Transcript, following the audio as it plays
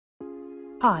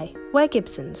Hi, we're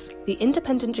Gibsons, the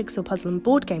independent jigsaw puzzle and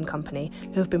board game company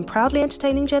who have been proudly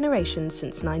entertaining generations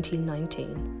since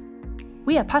 1919.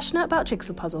 We are passionate about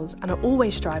jigsaw puzzles and are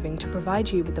always striving to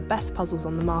provide you with the best puzzles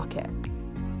on the market.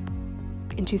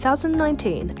 In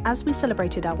 2019, as we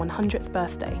celebrated our 100th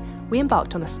birthday, we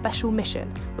embarked on a special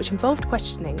mission which involved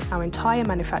questioning our entire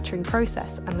manufacturing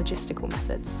process and logistical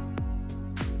methods.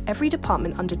 Every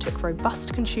department undertook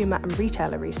robust consumer and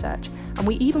retailer research, and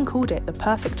we even called it the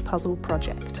Perfect Puzzle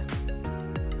Project.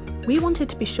 We wanted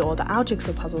to be sure that our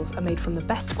jigsaw puzzles are made from the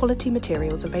best quality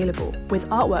materials available, with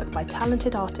artwork by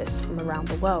talented artists from around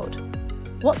the world.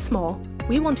 What's more,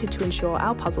 we wanted to ensure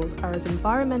our puzzles are as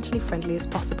environmentally friendly as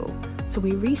possible, so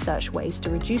we researched ways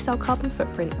to reduce our carbon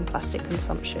footprint and plastic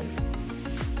consumption.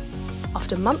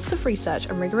 After months of research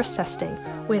and rigorous testing,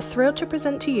 we're thrilled to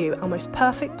present to you our most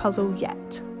perfect puzzle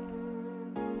yet.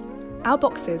 Our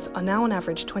boxes are now on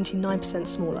average 29%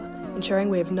 smaller, ensuring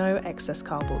we have no excess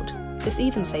cardboard. This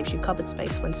even saves you cupboard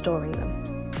space when storing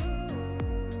them.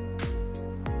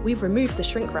 We've removed the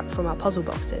shrink wrap from our puzzle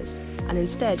boxes and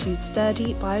instead used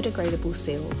sturdy, biodegradable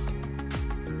seals.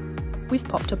 We've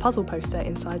popped a puzzle poster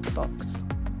inside the box.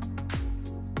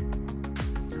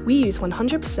 We use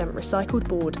 100% recycled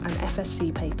board and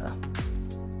FSC paper.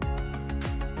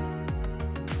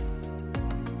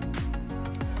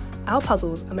 Our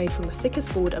puzzles are made from the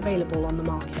thickest board available on the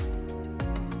market.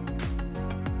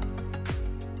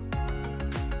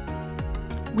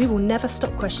 We will never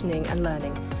stop questioning and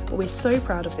learning, but we're so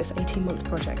proud of this 18-month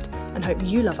project and hope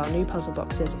you love our new puzzle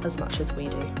boxes as much as we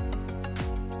do.